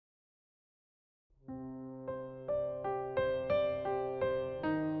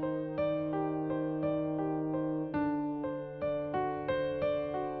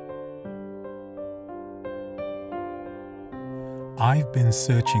I've been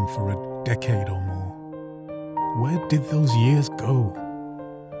searching for a decade or more. Where did those years go?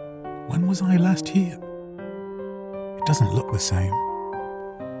 When was I last here? It doesn't look the same.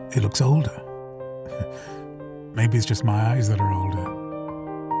 It looks older. Maybe it's just my eyes that are older.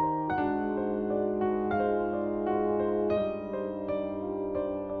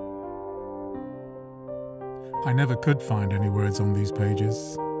 I never could find any words on these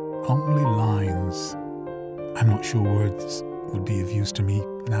pages, only lines. I'm not sure words would be of use to me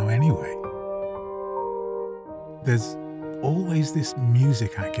now anyway. There's always this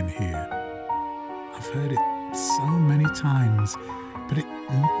music I can hear. I've heard it so many times, but it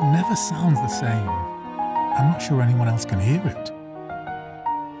never sounds the same. I'm not sure anyone else can hear it.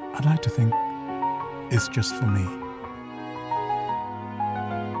 I'd like to think it's just for me.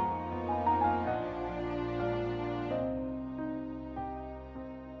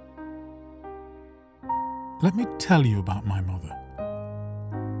 Let me tell you about my mother.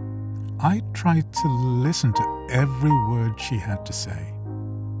 I tried to listen to every word she had to say.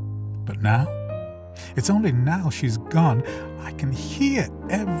 But now, it's only now she's gone, I can hear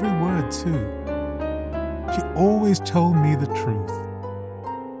every word too. She always told me the truth.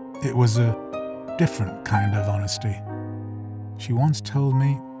 It was a different kind of honesty. She once told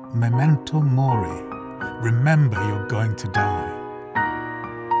me, "Memento mori," remember you're going to die.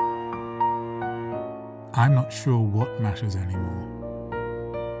 I'm not sure what matters anymore.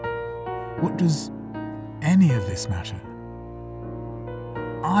 What does any of this matter?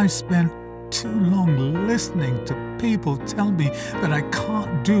 I've spent too long listening to people tell me that I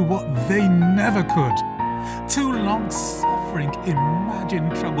can't do what they never could. Too long suffering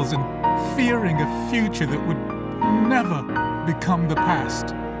imagined troubles and fearing a future that would never become the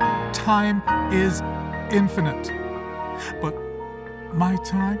past. Time is infinite. But my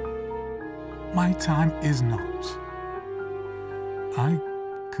time is not. I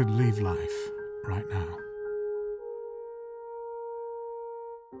could leave life right now.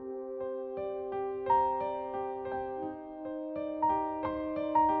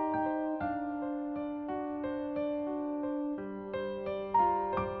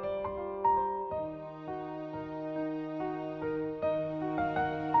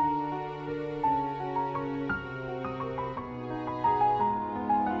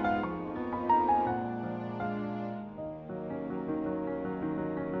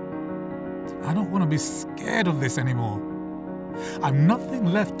 I don't want to be scared of this anymore. I've nothing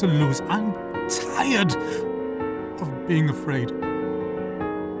left to lose. I'm tired of being afraid.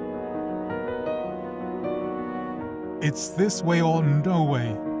 It's this way or no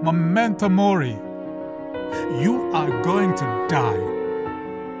way. Memento mori. You are going to die.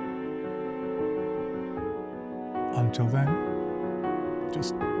 Until then,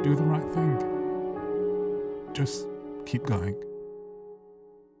 just do the right thing. Just keep going.